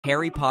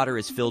Harry Potter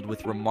is filled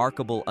with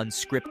remarkable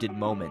unscripted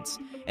moments,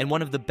 and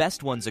one of the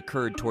best ones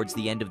occurred towards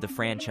the end of the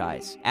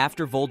franchise.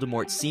 After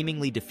Voldemort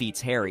seemingly defeats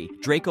Harry,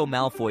 Draco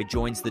Malfoy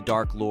joins the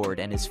Dark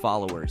Lord and his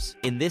followers.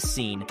 In this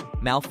scene,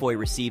 Malfoy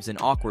receives an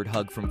awkward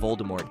hug from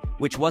Voldemort,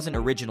 which wasn't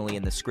originally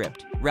in the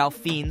script. Ralph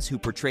Fiennes, who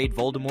portrayed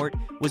Voldemort,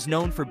 was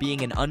known for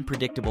being an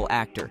unpredictable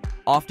actor,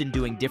 often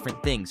doing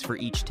different things for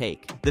each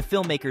take. The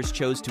filmmakers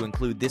chose to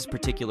include this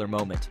particular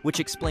moment, which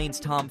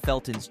explains Tom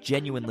Felton's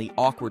genuinely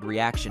awkward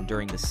reaction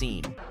during the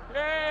scene.